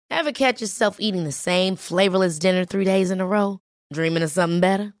Ever catch yourself eating the same flavorless dinner 3 days in a row? Dreaming of something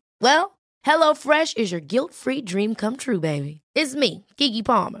better? Well, HelloFresh is your guilt-free dream come true, baby. It's me, Keke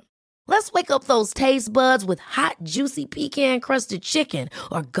Palmer. Let's wake up those taste buds with hot, juicy pecan-crusted chicken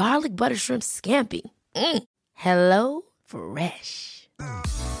or garlic butter shrimp scampi. Hello Fresh.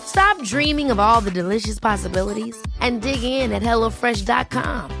 Stop dreaming of all the delicious possibilities and dig in at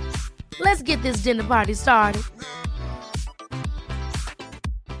HelloFresh.com. Let's get this dinner party started.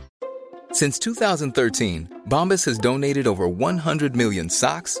 Since 2013, Bombas has donated over 100 million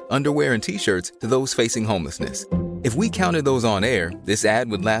socks, underwear, and T-shirts to those facing homelessness. If we counted those on air, this ad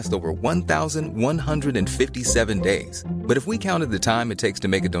would last over 1,157 days. But if we counted the time it takes to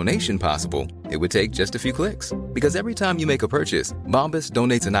make a donation possible, it would take just a few clicks. Because every time you make a purchase, Bombas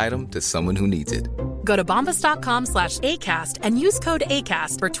donates an item to someone who needs it. Go to bombas.com/ACAST and use code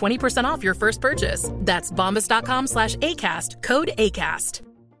ACAST for 20% off your first purchase. That's bombas.com/ACAST, code ACAST.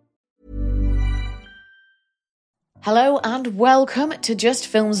 Hello and welcome to Just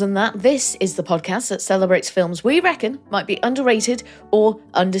Films and That. This is the podcast that celebrates films we reckon might be underrated or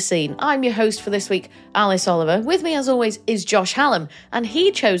underseen. I'm your host for this week, Alice Oliver. With me as always is Josh Hallam, and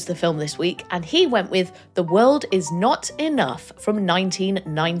he chose the film this week and he went with The World Is Not Enough from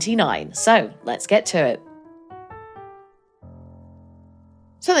 1999. So let's get to it.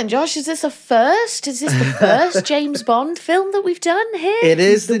 So then, Josh, is this a first? Is this the first James Bond film that we've done here? It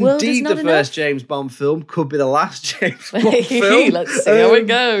is The World indeed Is the Not first James Bond film. Could be the last James Bond film. Let's see how it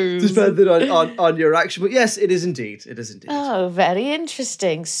goes. Depending on your action. But yes, it is indeed. It is indeed. Oh, very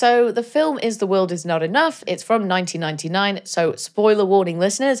interesting. So the film is The World Is Not Enough. It's from 1999. So spoiler warning,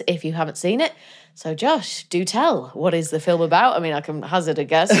 listeners, if you haven't seen it. So Josh, do tell. What is the film about? I mean, I can hazard a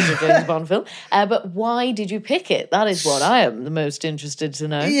guess. It's a James Bond film. But why did you pick it? That is what I am the most interested to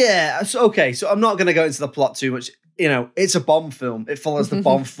know. Yeah. So, okay. So I'm not going to go into the plot too much. You know, it's a Bond film. It follows the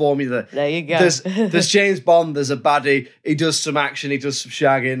Bond formula. There you go. There's James Bond. There's a baddie. He does some action. He does some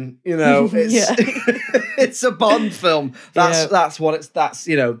shagging. You know, it's it's a Bond film. That's what it's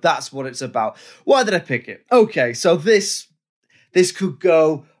what it's about. Why did I pick it? Okay, so this could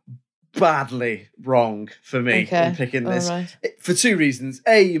go badly wrong for me in picking this. Right. For two reasons.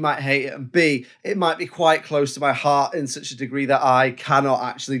 A, you might hate it, and B, it might be quite close to my heart in such a degree that I cannot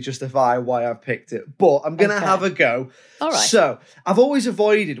actually justify why I've picked it. But I'm going to have a go. All right. So, we've always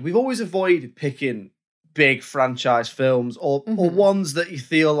avoided picking big franchise films or ones that you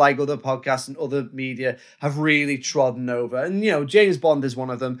feel like other podcasts and other media have really trodden over. And, you know, James Bond is one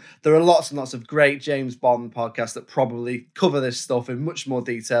of them. There are lots and lots of great James Bond podcasts that probably cover this stuff in much more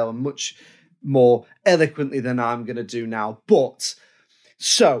detail and much more eloquently than I'm going to do now. But,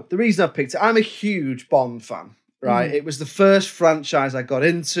 so, the reason I've picked it, I'm a huge Bond fan. Right, it was the first franchise I got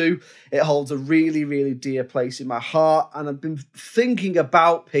into. It holds a really, really dear place in my heart. And I've been thinking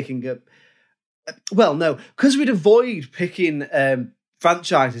about picking up. Well, no, because we'd avoid picking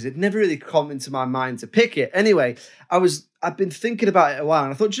franchises, it never really come into my mind to pick it. Anyway, I've been thinking about it a while,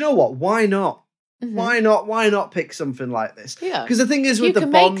 and I thought, you know what? Why not? Why not pick something like this? Yeah. Because the thing is with the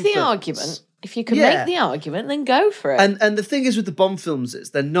Bond Bond films, argument. If you can make the argument, then go for it. And the thing is with the Bond films is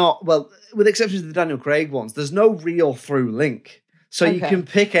they're not, well, with exceptions of the Daniel Craig ones, there's no real through link. So you can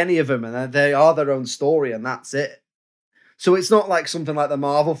pick any of them and they are their own story and that's it. So it's not like something like the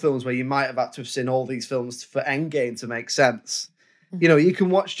Marvel films where you might have had to have seen all these films for Endgame to make sense. You know, you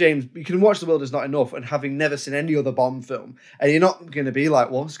can watch The World Is Not Enough and having never seen any other Bond film, and you're not going to be like,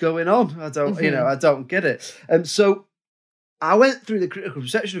 what's going on? I don't get it. And so I went through the critical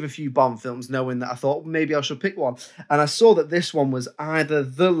reception of a few Bond films knowing that I thought maybe I should pick one. And I saw that this one was either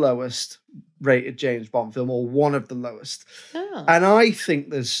the lowest rated James Bond film or one of the lowest. Oh. And I think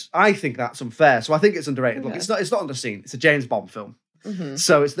that's unfair. So I think it's underrated. Okay. Look, it's not underseen. It's a James Bond film.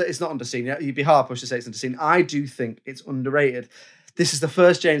 So it's not underseen. You'd be hard pushed to say it's underseen. I do think it's underrated. This is the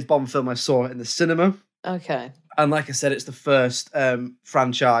first James Bond film I saw in the cinema. Okay. And like I said, it's the first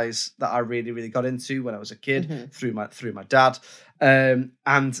franchise that I really, really got into when I was a kid through my dad. And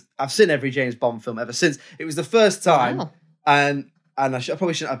I've seen every James Bond film ever since. It was the first time, and I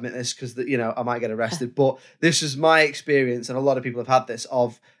probably shouldn't admit this because I might get arrested, but this is my experience, and a lot of people have had this,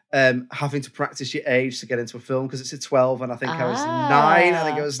 of having to practice your age to get into a film, because it's a 12 and I think I was 9. I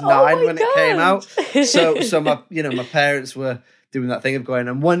think it was 9 when it came out. So my parents were doing that thing of going,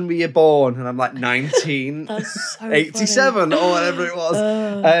 and when were you born? And I'm like 1987 or whatever it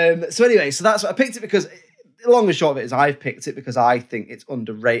was. So anyway, so that's what I picked it because, long and short of it is, I've picked it because I think it's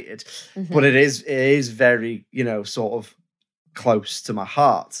underrated, but it is very, sort of close to my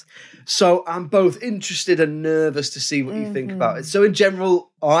heart. So I'm both interested and nervous to see what you think about it. So in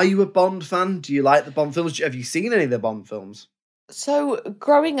general, are you a Bond fan? Do you like the Bond films? Have you seen any of the Bond films? So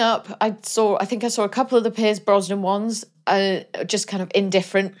growing up, I think I saw a couple of the Pierce Brosnan ones, just kind of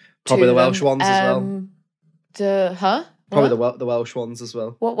indifferent. Probably the Welsh them. ones as well. Probably the Welsh ones as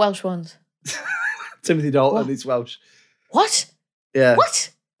well. What Welsh ones? Timothy Dalton, he's Welsh. What? Yeah.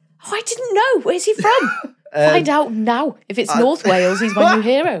 What? Oh, I didn't know. Where's he from? Find out now. If it's North Wales, he's my new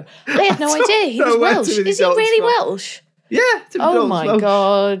hero. I had no idea he was Welsh. Is he really Welsh? Yeah. Timothy Dalton's my Welsh.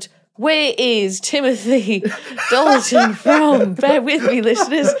 God. Where is Timothy Dalton from? Bear with me,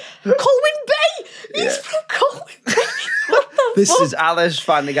 listeners. Colwyn Bay! He's from Colwyn Bay. What the This fuck? is Alice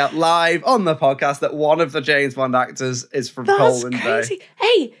finding out live on the podcast that one of the James Bond actors is from Colwyn crazy. Bay.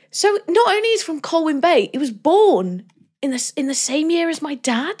 Hey, so not only is he from Colwyn Bay, he was born in the same year as my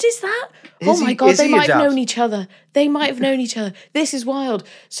dad. Is that? God, they might have known each other. This is wild.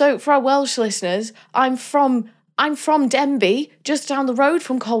 So for our Welsh listeners, I'm from Denbigh, just down the road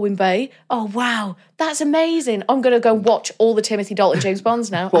from Colwyn Bay. Oh, wow. That's amazing. I'm going to go watch all the Timothy Dalton James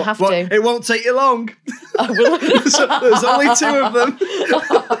Bonds now. I have to. It won't take you long. I will. There's only 2 of them.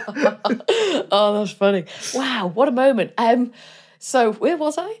 Oh, that's funny. Wow, what a moment. So where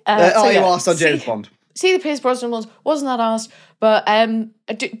was I? You asked on James Bond. See the Pierce Brosnan ones. Wasn't that asked? But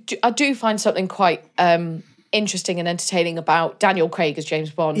I do find something quite interesting and entertaining about Daniel Craig as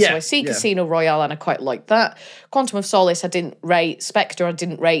James Bond. Yeah, so I see Casino Royale and I quite like that. Quantum of Solace I didn't rate. Spectre I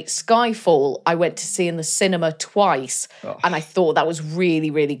didn't rate. Skyfall I went to see in the cinema twice and I thought that was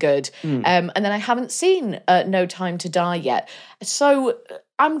really, really good. And then I haven't seen No Time to Die yet. So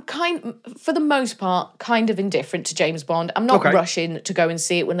I'm for the most part, kind of indifferent to James Bond. I'm not rushing to go and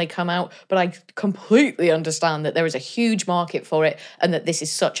see it when they come out, but I completely understand that there is a huge market for it and that this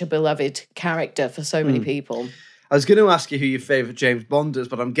is such a beloved character for so many people. I was going to ask you who your favourite James Bond is,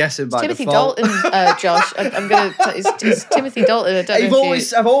 but I'm guessing by Timothy default... Dalton, Josh. I'm going to... It's Timothy Dalton. I don't know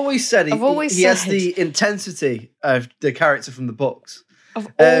I've always said he has the intensity of the character from the books. I've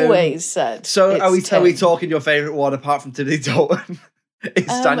always said. So are we talking your favourite one apart from Timothy Dalton?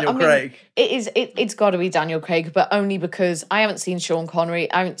 It's Daniel Craig. It's got to be Daniel Craig, but only because I haven't seen Sean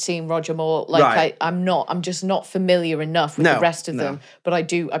Connery, I haven't seen Roger Moore. I'm just not familiar enough with the rest of them. But I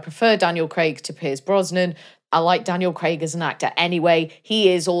prefer Daniel Craig to Pierce Brosnan. I like Daniel Craig as an actor anyway.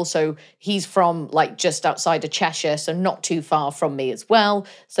 He's from like just outside of Cheshire, so not too far from me as well.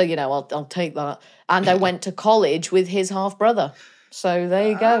 So, I'll take that. And I went to college with his half brother. So there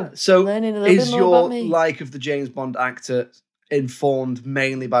you go. So learning a little bit more about me. Is your like of the James Bond actor informed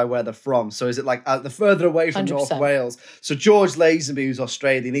mainly by where they're from? So is it like the further away from 100%. North Wales? So George Lazenby, who's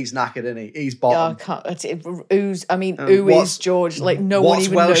Australian, he's knackered, isn't he? He's bottom. Who is George? Like no one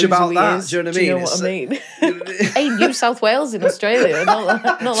even Welsh knows about who that? he is. Do you know what I mean? Hey, New South Wales in Australia, not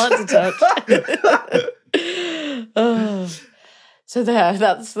that to touch. So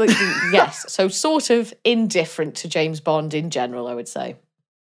that's like yes. So sort of indifferent to James Bond in general, I would say.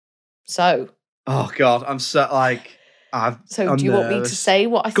 So. Oh God, I'm so like. So do you want me to say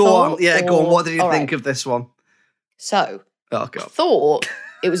what I thought? Go on. What did you think of this one? So, oh God. I thought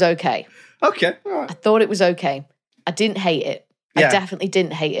it was okay. Okay, all right. I thought it was okay. I didn't hate it. Yeah. I definitely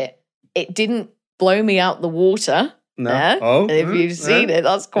didn't hate it. It didn't blow me out the water. No. Yeah? Oh. And if you've seen it,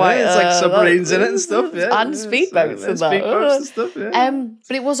 that's quite... it's like submarines in it and stuff, yeah. And speedboats and that. Speedboats and stuff, yeah.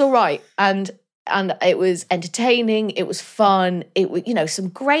 But it was all right. And it was entertaining. It was fun. It was, some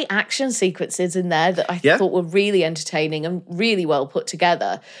great action sequences in there that I thought were really entertaining and really well put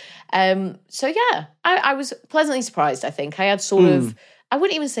together. So yeah, I was pleasantly surprised. I think I had sort of, I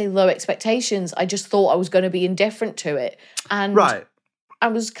wouldn't even say low expectations. I just thought I was going to be indifferent to it, and I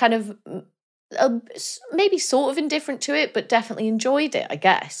was kind of maybe sort of indifferent to it, but definitely enjoyed it, I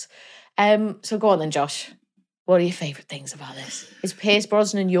guess. So go on then, Josh. What are your favourite things about this? Is Pierce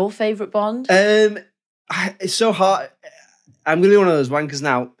Brosnan your favourite Bond? It's so hard. I'm going to be one of those wankers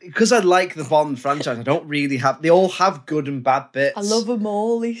now. Because I like the Bond franchise, I don't really have... They all have good and bad bits. I love them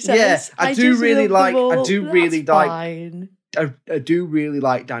all, he says. Yeah, I do really like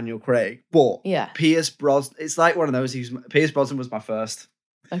Daniel Craig. But Pierce Brosnan... It's like one of those... Pierce Brosnan was my first.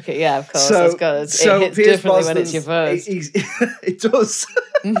 Okay, yeah, of course. That's good. It hits Pierce differently when it's your first. It does.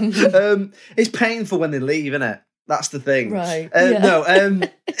 It's painful when they leave, isn't it? That's the thing. Right. No,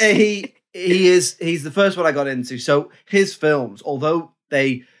 he's the first one I got into. So his films, although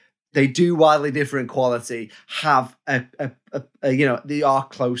they do wildly differ in quality, have they are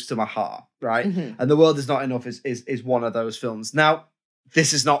close to my heart, right? Mm-hmm. And The World Is Not Enough is one of those films. Now,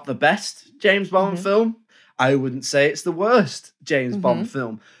 this is not the best James Bond film. I wouldn't say it's the worst James Bond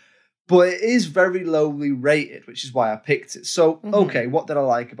film, but it is very lowly rated, which is why I picked it. So, okay, what did I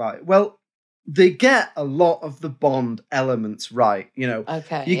like about it? Well, they get a lot of the Bond elements right. You know,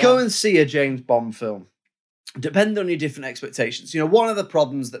 go and see a James Bond film. depend on your different expectations. One of the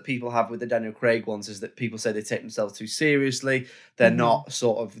problems that people have with the Daniel Craig ones is that people say they take themselves too seriously. They're not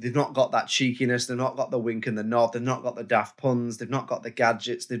they've not got that cheekiness. They've not got the wink and the nod. They've not got the daft puns. They've not got the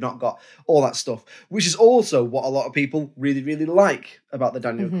gadgets. They've not got all that stuff, which is also what a lot of people really, really like about the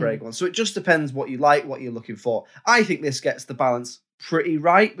Daniel Craig one. So it just depends what you like, what you're looking for. I think this gets the balance pretty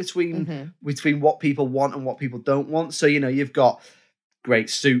right between what people want and what people don't want. So, you've got great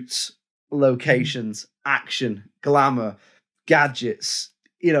suits, locations, action, glamour, gadgets,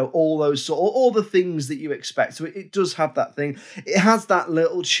 all the things that you expect. So it does have that thing. It has that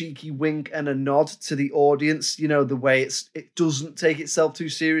little cheeky wink and a nod to the audience, the way it doesn't take itself too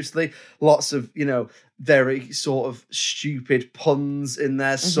seriously. Lots of, very sort of stupid puns in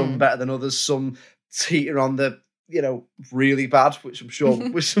there, some better than others, some teeter on the, really bad, which I'm sure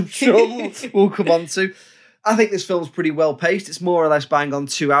we'll come on to. I think this film's pretty well paced. It's more or less bang on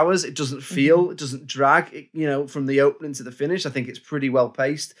 2 hours. It doesn't feel, it doesn't drag, from the opening to the finish. I think it's pretty well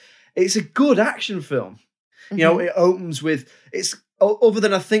paced. It's a good action film. It opens with, it's other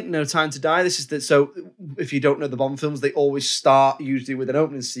than I think No Time to Die. So if you don't know the Bond films, they always start usually with an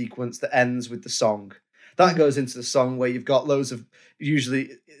opening sequence that ends with the song. That goes into the song where you've got loads of,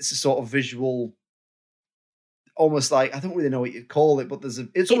 usually it's a sort of visual, almost like, I don't really know what you'd call it, but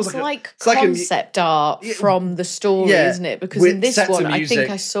it's almost like concept art from the story, isn't it? Because in this one, I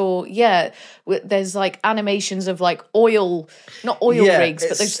think I saw, there's like animations of like not oil rigs,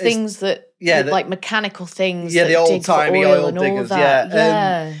 but there's things that, like mechanical things. Yeah, the old timey oil diggers.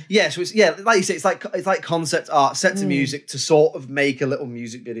 So it's like you say, it's like concept art set to music to sort of make a little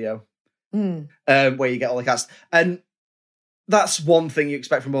music video, where you get all the cast. And that's one thing you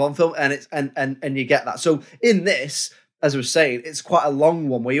expect from a Bond film, and and you get that. So in this, as I was saying, it's quite a long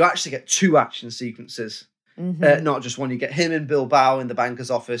one where you actually get 2 action sequences, not just one. You get him in Bilbao in the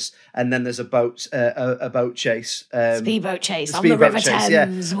banker's office, and then there's a boat chase, speedboat chase on the River Thames. Yeah,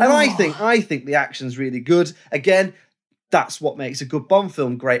 and I think the action's really good. Again, that's what makes a good Bond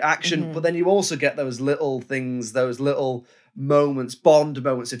film: great action. But then you also get those little things, those little moments, Bond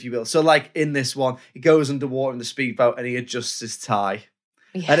moments, if you will. So like in this one, he goes underwater in the speedboat and he adjusts his tie.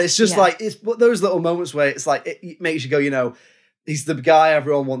 And it's just like, it's those little moments where it's like, it makes you go, he's the guy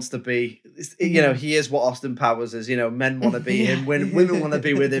everyone wants to be. He is what Austin Powers is, men want to be him, women want to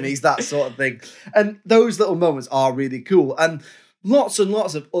be with him. He's that sort of thing. And those little moments are really cool. And lots and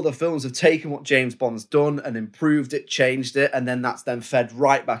lots of other films have taken what James Bond's done and improved it, changed it, and then that's then fed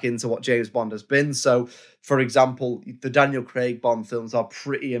right back into what James Bond has been. So, for example, the Daniel Craig Bond films are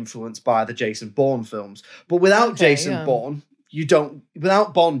pretty influenced by the Jason Bourne films. But without Bourne,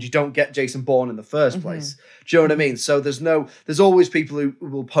 without Bond, you don't get Jason Bourne in the first place. Do you know what I mean? So there's always people who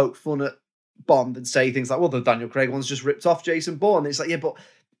will poke fun at Bond and say things like, well, the Daniel Craig one's just ripped off Jason Bourne. And it's like, yeah, but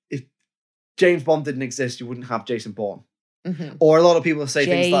if James Bond didn't exist, you wouldn't have Jason Bourne. Or a lot of people say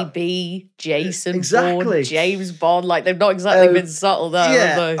things like Jason Bourne, James Bond, like they've not exactly been subtle there,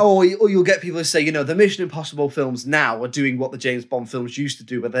 have they? Or you'll get people who say, the Mission Impossible films now are doing what the James Bond films used to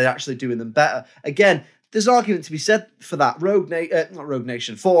do, but they're actually doing them better. Again, there's an argument to be said for that. Not Rogue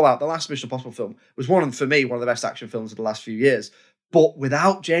Nation, Fallout, the last Mission Impossible film, was one of the best action films of the last few years. But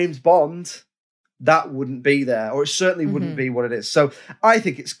without James Bond, that wouldn't be there, or it certainly wouldn't be what it is. So I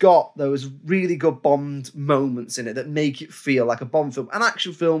think it's got those really good Bond moments in it that make it feel like a Bond film, an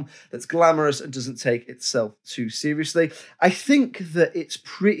action film that's glamorous and doesn't take itself too seriously. I think that it's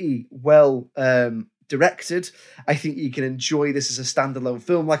pretty well directed. I think you can enjoy this as a standalone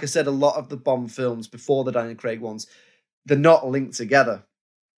film. Like I said, a lot of the Bond films before the Daniel Craig ones, they're not linked together.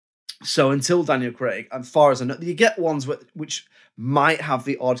 So until Daniel Craig, as far as I know, you get ones which might have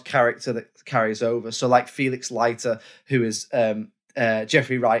the odd character that carries over. So like Felix Leiter, who is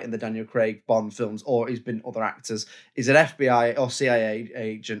Jeffrey Wright in the Daniel Craig Bond films, or he's been other actors, is an FBI or CIA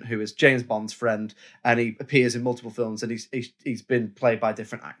agent who is James Bond's friend, and he appears in multiple films, and he's been played by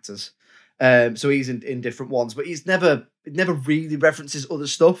different actors. So he's in different ones, but it never really references other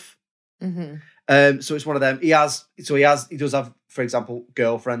stuff. So it's one of them. He does have, for example,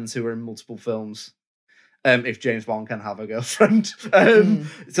 girlfriends who are in multiple films. If James Bond can have a girlfriend,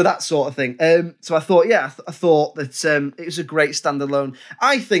 so that sort of thing. So I thought that it was a great standalone.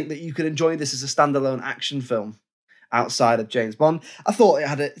 I think that you can enjoy this as a standalone action film outside of James Bond. I thought it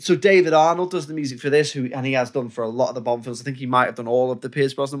had so David Arnold does the music for this, and he has done for a lot of the Bond films. I think he might have done all of the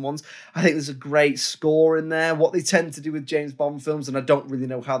Pierce Brosnan ones. I think there's a great score in there. What they tend to do with James Bond films, and I don't really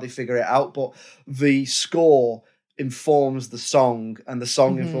know how they figure it out, but the score informs the song, and the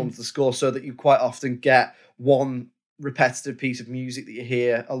song informs the score, so that you quite often get one repetitive piece of music that you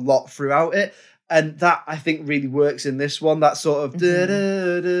hear a lot throughout it. And that, I think, really works in this one. That sort of da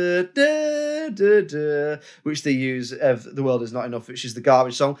da da da which they use of The World Is Not Enough, which is the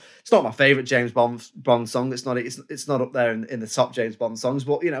garbage song. It's not my favourite James Bond song. It's not up there in the top James Bond songs,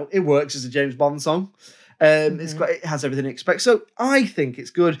 but it works as a James Bond song. It has everything you expect. So I think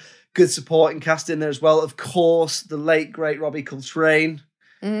it's good. Good supporting cast in there as well. Of course, the late great Robbie Coltrane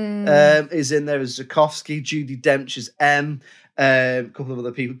is in there as Zukovsky. Judi Dench as M. A couple of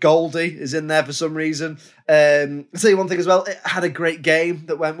other people. Goldie is in there for some reason. I'll tell you one thing as well. It had a great game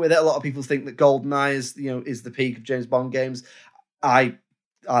that went with it. A lot of people think that GoldenEye is the peak of James Bond games. I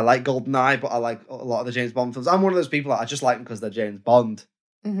like GoldenEye, but I like a lot of the James Bond films. I'm one of those people that I just like them because they're James Bond.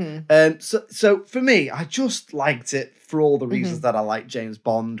 So for me, I just liked it for all the reasons that I like James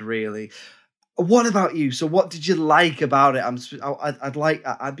Bond, really. What about you? So what did you like about it?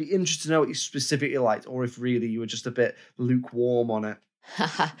 I'd be interested to know what you specifically liked, or if really you were just a bit lukewarm on it.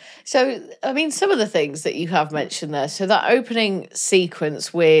 So, I mean, some of the things that you have mentioned there. So that opening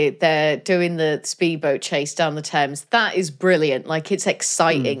sequence where they're doing the speedboat chase down the Thames, that is brilliant. Like, it's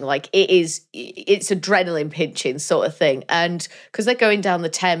exciting. Like, it's adrenaline pinching sort of thing. And because they're going down the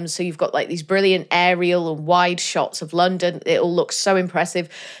Thames, so you've got like these brilliant aerial and wide shots of London. It all looks so impressive.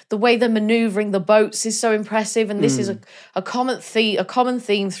 The way they're maneuvering the boats is so impressive. And this is a common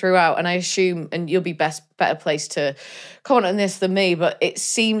theme throughout. And I assume, and you'll be better placed to comment on this than me, but it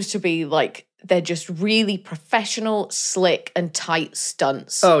seems to be like they're just really professional, slick, and tight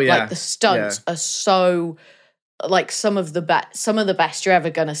stunts. Oh yeah, like the stunts are so like some of the best you're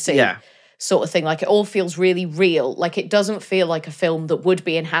ever gonna see. Yeah. Sort of thing. Like it all feels really real. Like it doesn't feel like a film that would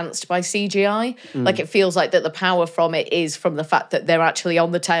be enhanced by CGI. Like it feels like that the power from it is from the fact that they're actually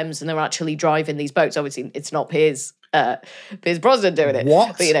on the Thames and they're actually driving these boats. Obviously, it's not Pierce Brosnan doing it.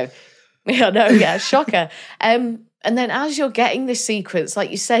 What? But shocker. And then as you're getting this sequence,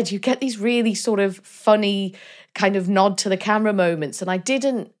 like you said, you get these really sort of funny kind of nod to the camera moments. And I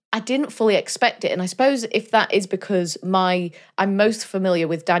didn't fully expect it. And I suppose if that is because I'm most familiar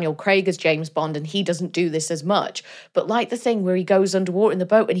with Daniel Craig as James Bond and he doesn't do this as much. But like the thing where he goes underwater in the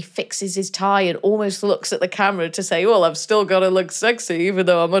boat and he fixes his tie and almost looks at the camera to say, well, I've still got to look sexy even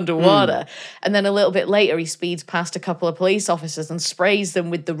though I'm underwater. And then a little bit later, he speeds past a couple of police officers and sprays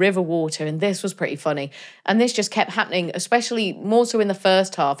them with the river water. And this was pretty funny. And this just kept happening, especially more so in the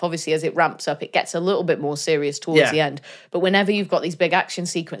first half. Obviously, as it ramps up, it gets a little bit more serious towards the end. But whenever you've got these big action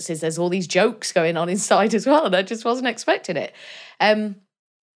sequences, there's all these jokes going on inside as well, and I just wasn't expecting it.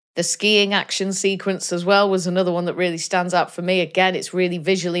 The skiing action sequence as well was another one that really stands out for me. Again, it's really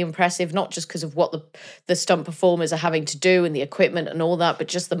visually impressive, not just because of what the stunt performers are having to do and the equipment and all that, but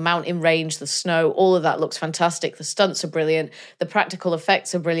just the mountain range, the snow, all of that looks fantastic. The stunts are brilliant. The practical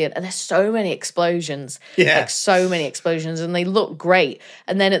effects are brilliant. And there's so many explosions. Yeah. Like so many explosions, and they look great.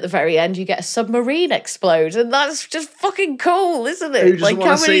 And then at the very end, you get a submarine explode, and that's just fucking cool, isn't it? Who doesn't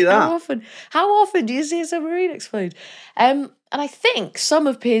want to see that? How often do you see a submarine explode? And I think some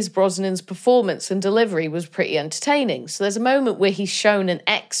of Pierce Brosnan's performance and delivery was pretty entertaining. So there's a moment where he's shown an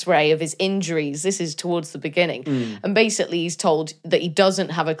X-ray of his injuries. This is towards the beginning. And basically he's told that he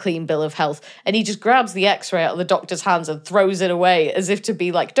doesn't have a clean bill of health. And he just grabs the X-ray out of the doctor's hands and throws it away as if to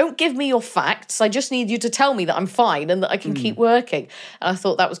be like, don't give me your facts. I just need you to tell me that I'm fine and that I can keep working. And I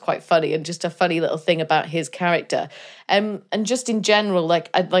thought that was quite funny and just a funny little thing about his character. And just in general, like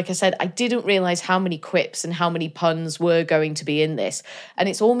I said, I didn't realise how many quips and how many puns were going to be in this. And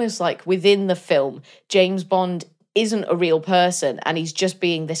it's almost like within the film, James Bond isn't a real person and he's just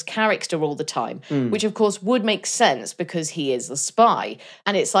being this character all the time, which of course would make sense because he is a spy.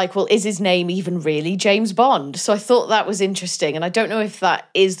 And it's like, well, is his name even really James Bond? So I thought that was interesting. And I don't know if that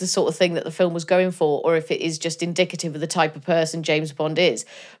is the sort of thing that the film was going for or if it is just indicative of the type of person James Bond is.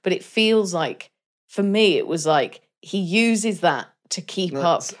 But it feels like, for me, it was like, he uses that to keep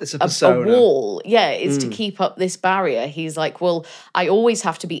up a wall. Yeah, it's to keep up this barrier. He's like, well, I always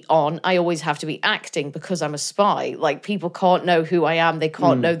have to be on. I always have to be acting because I'm a spy. Like, people can't know who I am. They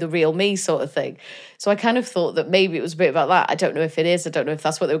can't know the real me sort of thing. So I kind of thought that maybe it was a bit about that. I don't know if it is. I don't know if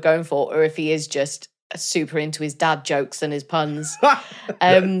that's what they were going for or if he is just super into his dad jokes and his puns. But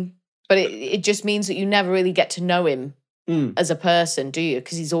it just means that you never really get to know him as a person, do you?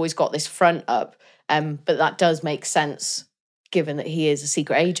 Because he's always got this front up. But that does make sense given that he is a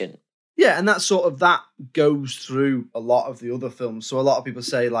secret agent. Yeah, and that goes through a lot of the other films. So a lot of people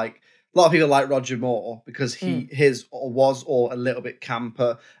say a lot of people like Roger Moore because his was a little bit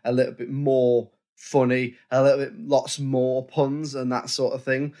camper, a little bit more funny, lots more puns and that sort of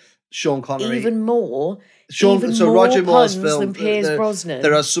thing. Sean Connery. Even more Roger Moore's puns film than Pierce Brosnan.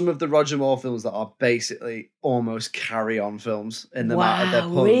 There are some of the Roger Moore films that are basically almost carry-on films in the amount of their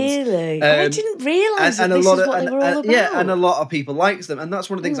puns. Really? I didn't realise that this is what they were all about. Yeah, and a lot of people likes them, and that's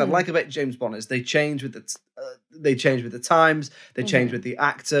one of the things I like about James Bond is they change with the times, they change with the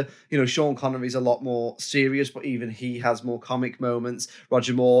actor. You know, Sean Connery's a lot more serious, but even he has more comic moments.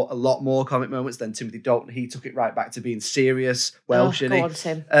 Roger Moore, a lot more comic moments than Timothy Dalton. He took it right back to being serious, Welsh, Go on,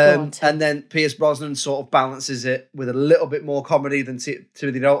 Tim. Go on, Tim. And then Pierce Brosnan sort of balances it with a little bit more comedy than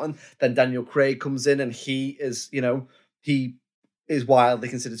Timothy Dalton. Then Daniel Craig comes in, and he is, you know, he is widely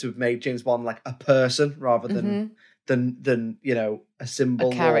considered to have made James Bond like a person rather than you know, a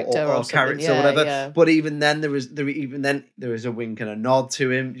symbol, a character or character or whatever. Yeah. But even then there is a wink and a nod to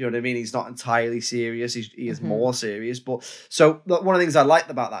him. You know what I mean? He's not entirely serious. He is more serious. But so one of the things I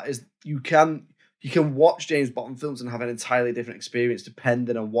liked about that is you can watch James Bond films and have an entirely different experience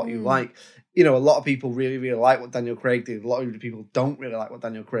depending on what you like. You know, a lot of people really, really like what Daniel Craig did. A lot of people don't really like what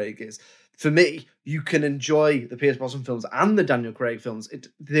Daniel Craig is. For me, you can enjoy the Pierce Brosnan films and the Daniel Craig films.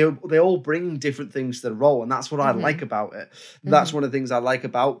 They all bring different things to the role, and that's what I like about it. That's one of the things I like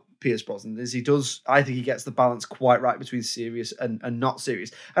about Pierce Brosnan is I think he gets the balance quite right between serious and not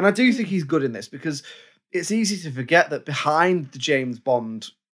serious. And I do think he's good in this because it's easy to forget that behind the James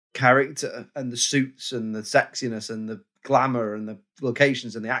Bond character and the suits and the sexiness and the glamour and the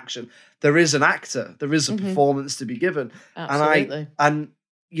locations and the action, there is an actor, there is a performance to be given. Absolutely. And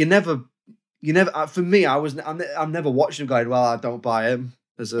you never, for me, I'm never watching him going, well, I don't buy him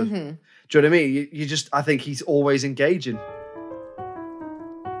as a, do you know what I mean? You just, I think he's always engaging.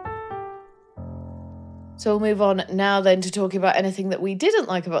 So we'll move on now then to talking about anything that we didn't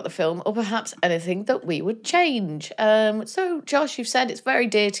like about the film, or perhaps anything that we would change. So Josh, you've said it's very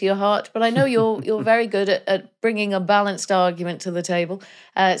dear to your heart, but I know you're very good at bringing a balanced argument to the table.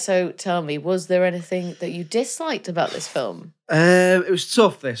 So tell me, was there anything that you disliked about this film? It was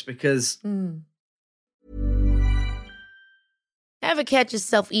tough, this, because... Ever catch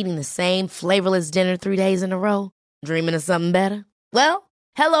yourself eating the same flavorless dinner 3 days in a row? Dreaming of something better? Well,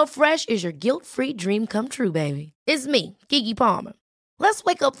 HelloFresh is your guilt-free dream come true, baby. It's me, Keke Palmer. Let's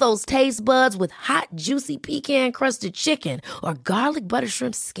wake up those taste buds with hot, juicy pecan-crusted chicken or garlic butter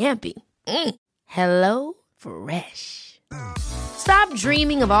shrimp scampi. Hello Fresh. Stop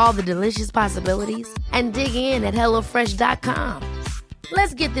dreaming of all the delicious possibilities and dig in at HelloFresh.com.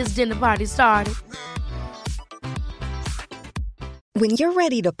 Let's get this dinner party started. When you're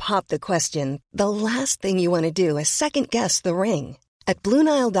ready to pop the question, the last thing you want to do is second-guess the ring. At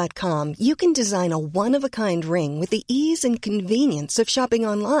BlueNile.com, you can design a one-of-a-kind ring with the ease and convenience of shopping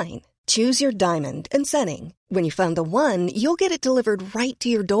online. Choose your diamond and setting. When you find the one, you'll get it delivered right to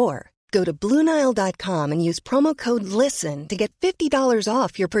your door. Go to BlueNile.com and use promo code LISTEN to get $50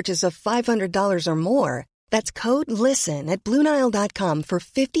 off your purchase of $500 or more. That's code LISTEN at BlueNile.com for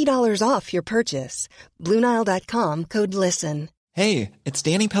 $50 off your purchase. BlueNile.com, code LISTEN. Hey, it's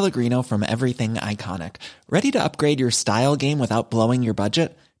Danny Pellegrino from Everything Iconic. Ready to upgrade your style game without blowing your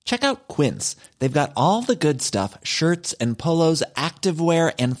budget? Check out Quince. They've got all the good stuff, shirts and polos,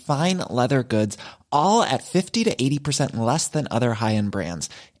 activewear, and fine leather goods, all at 50 to 80% less than other high-end brands.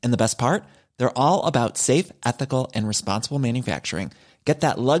 And the best part? They're all about safe, ethical, and responsible manufacturing. Get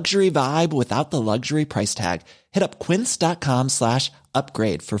that luxury vibe without the luxury price tag. Hit up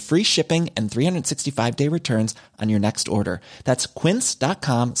quince.com/upgrade for free shipping and 365-day returns on your next order. That's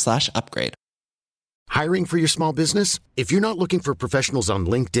quince.com/upgrade. Hiring for your small business? If you're not looking for professionals on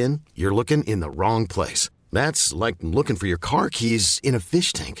LinkedIn, you're looking in the wrong place. That's like looking for your car keys in a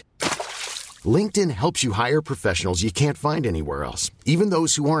fish tank. LinkedIn helps you hire professionals you can't find anywhere else, even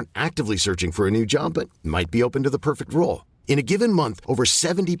those who aren't actively searching for a new job but might be open to the perfect role. In a given month, over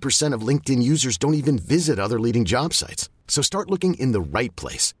 70% of LinkedIn users don't even visit other leading job sites. So start looking in the right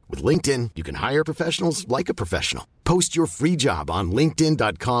place. With LinkedIn, you can hire professionals like a professional. Post your free job on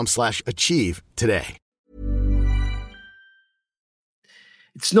linkedin.com/achieve today.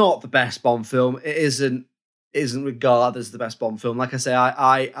 It's not the best Bond film. It isn't regarded as the best Bond film. Like I say,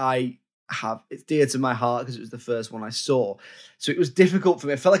 I have, it's dear to my heart because it was the first one I saw. So it was difficult for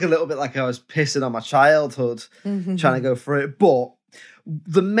me. It felt like a little bit like I was pissing on my childhood trying to go through it. But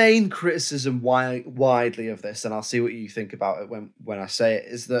the main criticism widely of this, and I'll see what you think about it when I say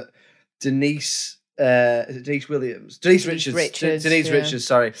it, is that Denise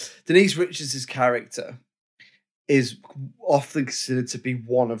Richards' character is often considered to be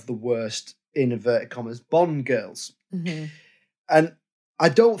one of the worst, in inverted commas, Bond girls. And I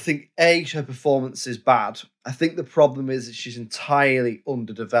don't think her performance is bad. I think the problem is that she's entirely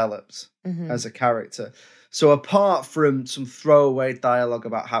underdeveloped as a character. So apart from some throwaway dialogue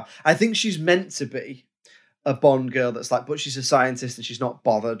about how I think she's meant to be a Bond girl that's like, but she's a scientist and she's not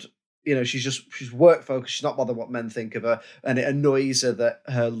bothered. You know, she's work focused. She's not bothered what men think of her, and it annoys her that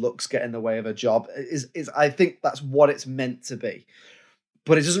her looks get in the way of her job. I think that's what it's meant to be.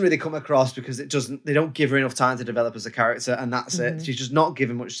 But it doesn't really come across because they don't give her enough time to develop as a character, and that's it. She's just not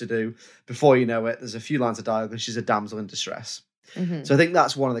given much to do. Before you know it, there's a few lines of dialogue and she's a damsel in distress. So I think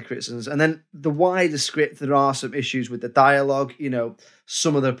that's one of the criticisms. And then the wider script, there are some issues with the dialogue. You know,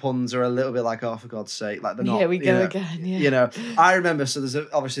 some of the puns are a little bit like, oh, for God's sake, like they're not. Here we go again. Yeah. You know, I remember, so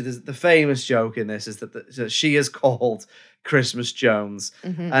there's the famous joke in this is that she is called Christmas Jones.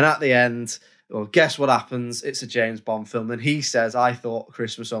 And at the end, well, guess what happens? It's a James Bond film. And he says, I thought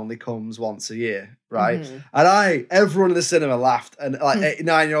Christmas only comes once a year, right? And everyone in the cinema laughed. And like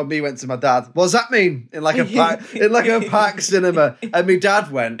 9-year-old me went to my dad, what does that mean? In like a packed cinema. And my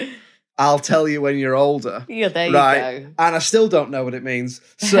dad went, I'll tell you when you're older. Yeah, there you go. And I still don't know what it means.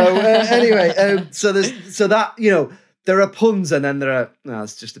 So anyway, so that, you know, there are puns and then there are, no,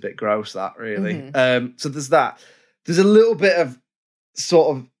 it's just a bit gross, that really. So there's that. There's a little bit of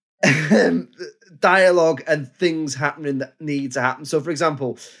sort of dialogue and things happening that need to happen. So, for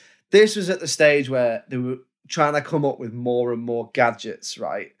example, this was at the stage where they were trying to come up with more and more gadgets,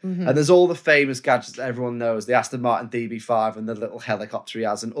 right? And there's all the famous gadgets that everyone knows, the Aston Martin DB5 and the little helicopter he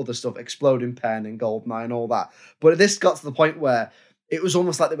has and other stuff, Exploding Pen and Goldeneye and all that. But this got to the point where it was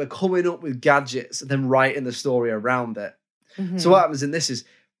almost like they were coming up with gadgets and then writing the story around it. So what happens in this is,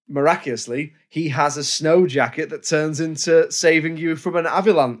 miraculously, he has a snow jacket that turns into saving you from an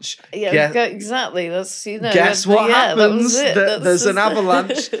avalanche. Yeah, exactly. That's, you know. Guess what happens? There's an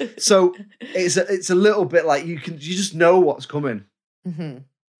avalanche. So it's a little bit like you just know what's coming.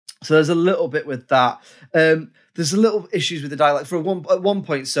 So there's a little bit with that. There's a little issues with the dialogue. At one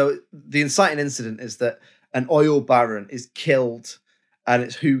point, so the inciting incident is that an oil baron is killed. And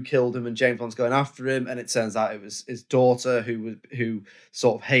it's who killed him, and James Bond's going after him, and it turns out it was his daughter who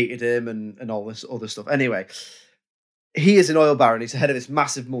sort of hated him and all this other stuff. Anyway, he is an oil baron. He's the head of this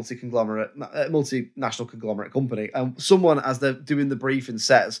massive multinational conglomerate company. And someone, as they're doing the briefing,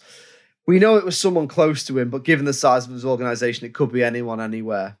 says, we know it was someone close to him, but given the size of his organization, it could be anyone,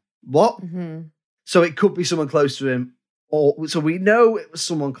 anywhere. What? So it could be someone close to him, so we know it was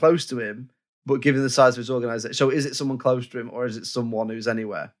someone close to him, but given the size of his organization, so is it someone close to him or is it someone who's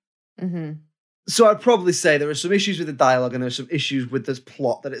anywhere? So I'd probably say there are some issues with the dialogue and there are some issues with this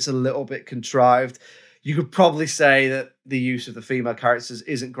plot that it's a little bit contrived. You could probably say that the use of the female characters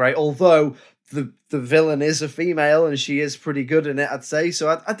isn't great, although the villain is a female and she is pretty good in it, I'd say.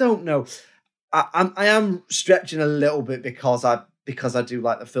 So I don't know. I am stretching a little bit because I do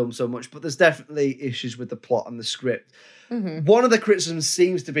like the film so much, but there's definitely issues with the plot and the script. One of the criticisms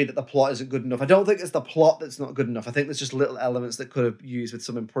seems to be that the plot isn't good enough. I don't think it's the plot that's not good enough. I think there's just little elements that could have used with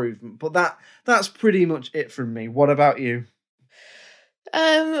some improvement. But that's pretty much it from me. What about you?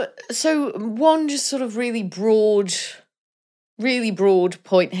 So one just sort of really broad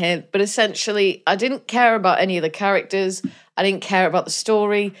point here, but essentially I didn't care about any of the characters. I didn't care about the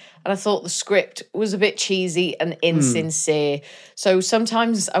story, and I thought the script was a bit cheesy and insincere. So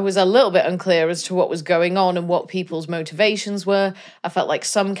sometimes I was a little bit unclear as to what was going on and what people's motivations were. I felt like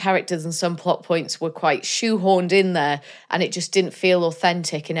some characters and some plot points were quite shoehorned in there, and it just didn't feel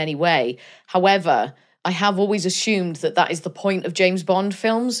authentic in any way. However, I have always assumed that is the point of James Bond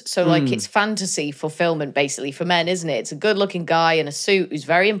films. So, like, it's fantasy fulfillment, basically, for men, isn't it? It's a good-looking guy in a suit who's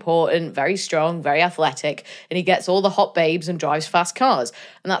very important, very strong, very athletic, and he gets all the hot babes and drives fast cars.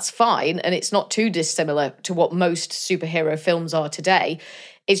 And that's fine, and it's not too dissimilar to what most superhero films are today.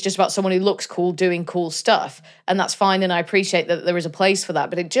 It's just about someone who looks cool doing cool stuff. And that's fine, and I appreciate that there is a place for that.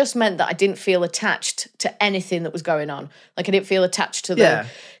 But it just meant that I didn't feel attached to anything that was going on. Like, I didn't feel attached to the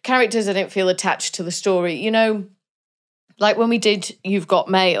characters. I didn't feel attached to the story. You know, like when we did You've Got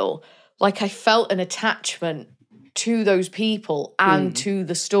Mail, like I felt an attachment to those people and to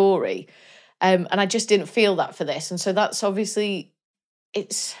the story. And I just didn't feel that for this. And so that's obviously,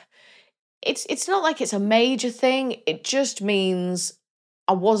 it's not like it's a major thing. It just means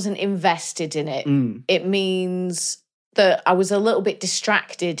I wasn't invested in it. It means that I was a little bit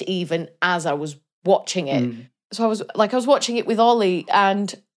distracted even as I was watching it. So I was watching it with Ollie,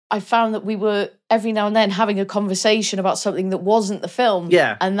 and I found that we were every now and then having a conversation about something that wasn't the film.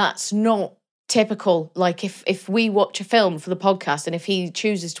 Yeah. And that's not typical, like if we watch a film for the podcast and if he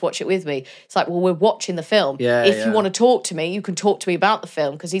chooses to watch it with me, it's like, well, we're watching the film. If you want to talk to me, you can talk to me about the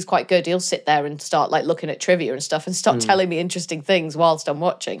film, because he's quite good. He'll sit there and start like looking at trivia and stuff and start telling me interesting things whilst I'm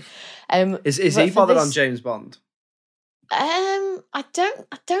watching. Is he bothered on James Bond? I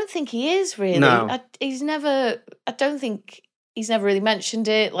don't think he is really. No. I don't think he's never really mentioned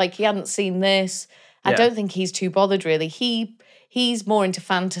it. Like, he hadn't seen this. I don't think he's too bothered really. He's more into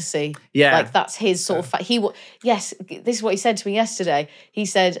fantasy. Yeah. Like, that's his sort of... Yes, this is what he said to me yesterday. He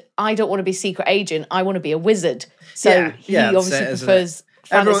said, I don't want to be a secret agent. I want to be a wizard. So he obviously prefers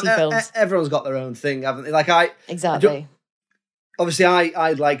fantasy films. Everyone's got their own thing, haven't they? Exactly. Obviously,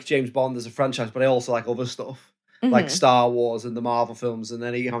 I like James Bond as a franchise, but I also like other stuff. Like Star Wars and the Marvel films and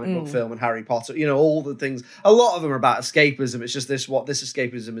any comic book film and Harry Potter. You know, all the things. A lot of them are about escapism. It's just this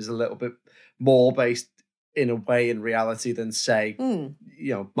escapism is a little bit more based in a way in reality than, say,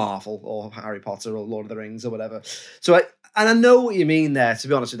 Marvel or Harry Potter or Lord of the Rings or whatever. So I know what you mean there, to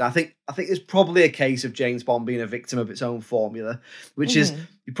be honest with you. I think it's probably a case of James Bond being a victim of its own formula, which is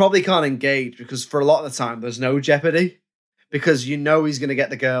you probably can't engage because for a lot of the time there's no jeopardy because you know he's going to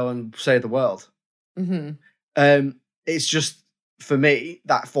get the girl and save the world. It's just, for me,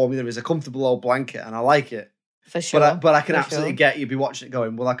 that formula is a comfortable old blanket and I like it. For sure. But I can absolutely get you'd be watching it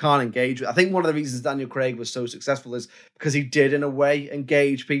going, well, I can't engage with it. I think one of the reasons Daniel Craig was so successful is because he did, in a way,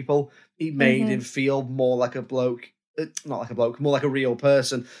 engage people. He made him feel more like a bloke. Not like a bloke, more like a real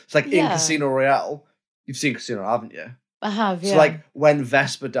person. It's like in Casino Royale. You've seen Casino Royale, haven't you? I have, yeah. So like when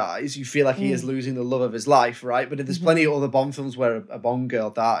Vesper dies, you feel like he is losing the love of his life, right? But there's plenty of other Bond films where a Bond girl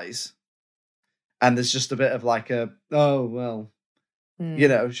dies. And there's just a bit of like you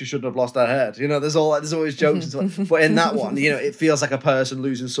know, she shouldn't have lost her head. You know, there's always jokes and stuff. But in that one, you know, it feels like a person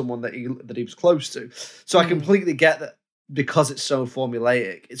losing someone that he was close to. So I completely get that because it's so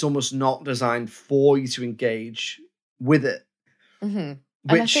formulaic, it's almost not designed for you to engage with it. And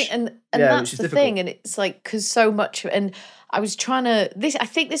I think, and that's the difficult thing. And it's like, because so much, and I was trying to, this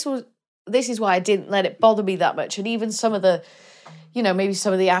is why I didn't let it bother me that much. And even some of the, you know, maybe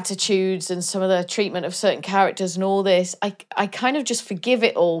some of the attitudes and some of the treatment of certain characters and all this, I kind of just forgive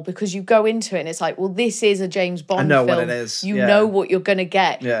it all because you go into it and it's like, well, this is a James Bond film. I know what it is. You know what you're going to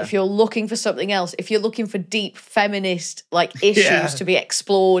get. Yeah. If you're looking for something else, if you're looking for deep feminist like issues to be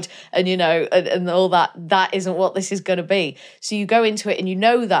explored and, you know, and all that, that isn't what this is going to be. So you go into it and you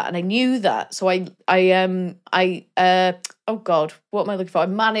know that, and I knew that. So oh God, what am I looking for? I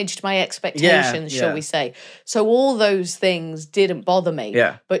managed my expectations, shall we say. So all those things didn't bother me.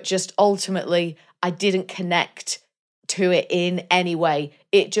 Yeah. But just ultimately, I didn't connect to it in any way.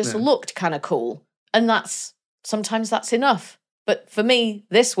 It just looked kind of cool. And sometimes that's enough. But for me,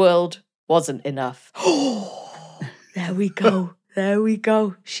 this world wasn't enough. There we go. There we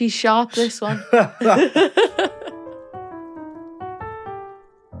go. She's sharp, this one.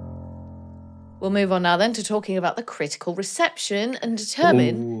 We'll move on now then to talking about the critical reception and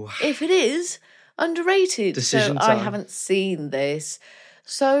determine if it is underrated. Decision time. I haven't seen this.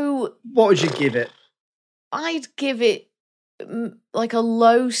 So... what would you give it? I'd give it like a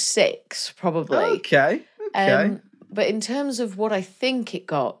low 6, probably. Okay. But in terms of what I think it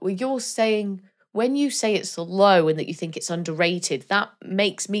got, well, you're saying... when you say it's low and that you think it's underrated, that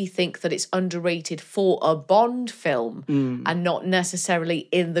makes me think that it's underrated for a Bond film and not necessarily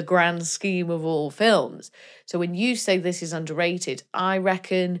in the grand scheme of all films. So when you say this is underrated, I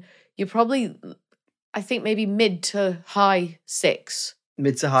reckon you're probably, I think maybe mid to high 6.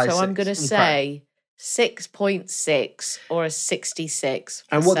 Mid to high 6. So I'm going to say 6.6 or a 66%.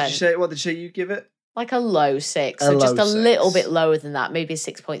 And what did you say you give it? Like a low 6. So just a little bit lower than that, maybe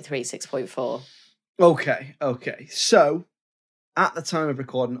 6.3, 6.4. Okay. So, at the time of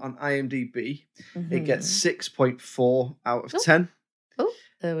recording on IMDb, it gets 6.4 out of 10. Oh,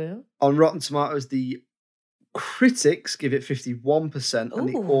 there we are. On Rotten Tomatoes, the critics give it 51% and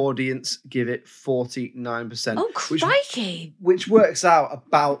the audience give it 49%. Oh, crikey. Which works out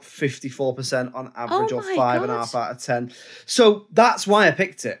about 54% on average, or 5.5 out of 10. So, that's why I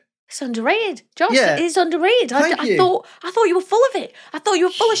picked it. It's underrated. Josh, it is underrated. I thought you were full of it. I thought you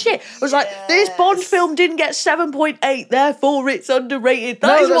were full of shit. I was like, this Bond film didn't get 7.8, therefore it's underrated.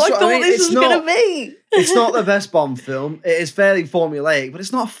 That's what I thought this was going to be. It's not the best Bond film. It is fairly formulaic, but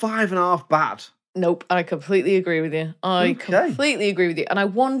it's not 5.5 bad. Nope, I completely agree with you. Completely agree with you. And I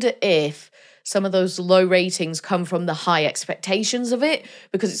wonder if some of those low ratings come from the high expectations of it,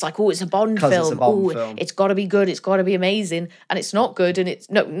 because it's like, oh, it's a Bond film. It's a Bond film. It's got to be good. It's got to be amazing. And it's not good. And it's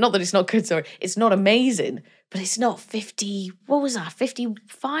not that it's not good. Sorry. It's not amazing, but it's not 50. What was that?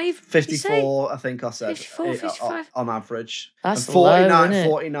 55? 54, I think I said. 54, 55. On average. That's and 49, low, isn't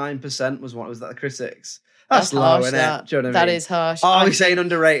it? 49% was what was that, the critics? That's low, harsh, isn't that. it? Do you know what I mean? That is harsh. Are we saying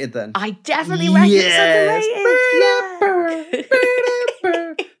underrated then? I definitely reckon it's underrated.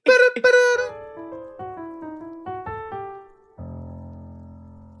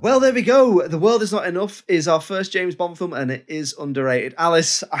 Well, there we go. The World Is Not Enough is our first James Bond film, and it is underrated.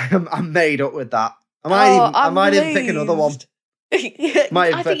 Alice, I'm made up with that. I might even pick another one.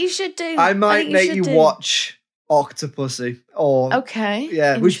 I think you should do. I might make you watch Octopussy. Okay.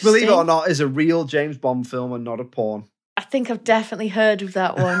 Yeah, which, believe it or not, is a real James Bond film and not a porn. I think I've definitely heard of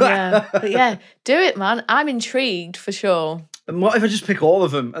that one, yeah. But yeah, do it, man. I'm intrigued for sure. And what if I just pick all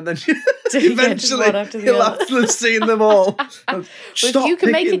of them and then eventually you'll have to have seen them all? If you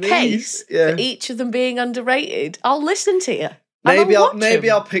can make a case for each of them being underrated, I'll listen to you. Maybe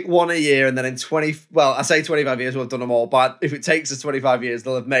I'll pick one a year, and then in 25 years we'll have done them all. But if it takes us 25 years,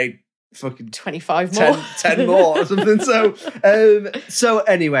 they'll have made fucking 25 more, 10 more or something. So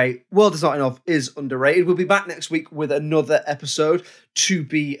anyway, World Is Not Enough is underrated. We'll be back next week with another episode to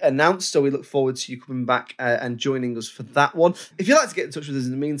be announced. So we look forward to you coming back and joining us for that one. If you'd like to get in touch with us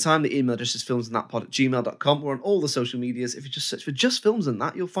in the meantime, the email address is filmsandthatpod@gmail.com. We're on all the social medias. If you just search for Just Films and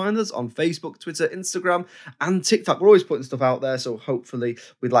That, you'll find us on Facebook, Twitter, Instagram, and TikTok. We're always putting stuff out there, so hopefully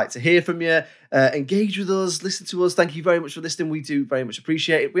we'd like to hear from you. Engage with us, listen to us. Thank you very much for listening. We do very much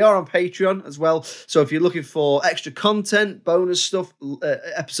appreciate it. We are on Patreon as well, so if you're looking for extra content, bonus stuff,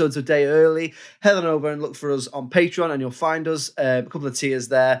 episodes a day early, head on over and look for us on Patreon, and you'll find us. A couple of tiers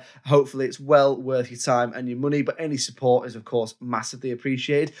there. Hopefully it's well worth your time and your money, but any support is, of course, massively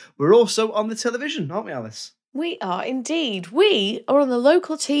appreciated. We're also on the television, aren't we, Alice? We are indeed. We are on the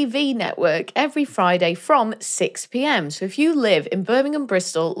local TV network every Friday from 6 p.m. So if you live in Birmingham,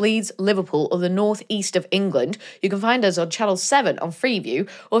 Bristol, Leeds, Liverpool, or the northeast of England, you can find us on Channel 7 on Freeview.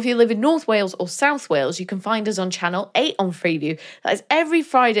 Or if you live in North Wales or South Wales, you can find us on Channel 8 on Freeview. That is every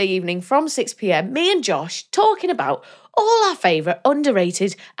Friday evening from 6 p.m. Me and Josh talking about all our favourite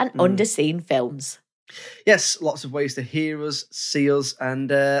underrated and underseen films. Yes, lots of ways to hear us, see us, and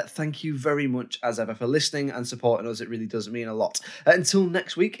thank you very much as ever for listening and supporting us. It really does mean a lot. Until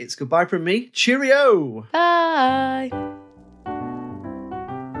next week, it's goodbye from me. Cheerio! Bye!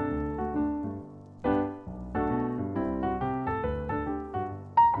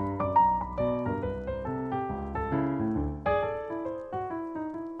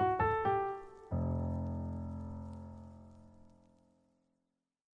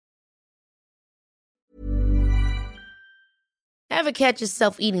 Ever catch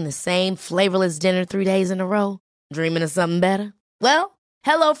yourself eating the same flavorless dinner 3 days in a row? Dreaming of something better? Well,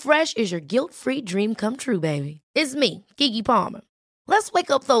 HelloFresh is your guilt-free dream come true, baby. It's me, Keke Palmer. Let's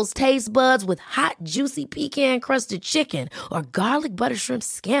wake up those taste buds with hot, juicy pecan-crusted chicken or garlic butter shrimp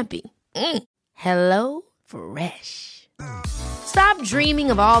scampi. Hello Fresh. Stop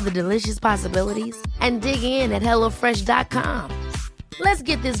dreaming of all the delicious possibilities and dig in at HelloFresh.com. Let's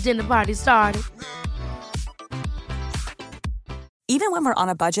get this dinner party started. Even when we're on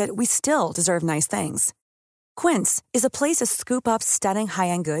a budget, we still deserve nice things. Quince is a place to scoop up stunning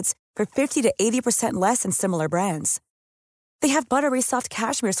high-end goods for 50 to 80% less than similar brands. They have buttery soft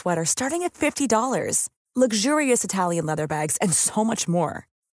cashmere sweaters starting at $50, luxurious Italian leather bags, and so much more.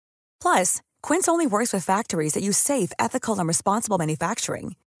 Plus, Quince only works with factories that use safe, ethical, and responsible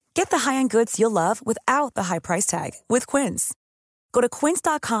manufacturing. Get the high-end goods you'll love without the high price tag with Quince. Go to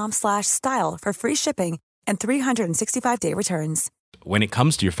quince.com/style for free shipping and 365-day returns. When it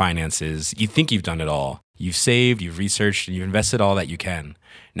comes to your finances, you think you've done it all. You've saved, you've researched, and you've invested all that you can.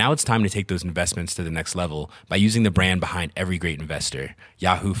 Now it's time to take those investments to the next level by using the brand behind every great investor,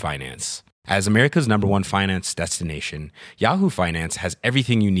 Yahoo Finance. As America's #1 finance destination, Yahoo Finance has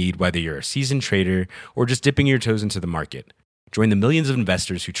everything you need, whether you're a seasoned trader or just dipping your toes into the market. Join the millions of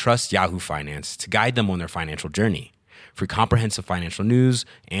investors who trust Yahoo Finance to guide them on their financial journey. For comprehensive financial news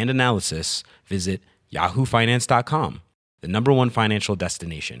and analysis, visit yahoofinance.com. The #1 financial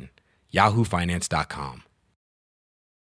destination, yahoofinance.com.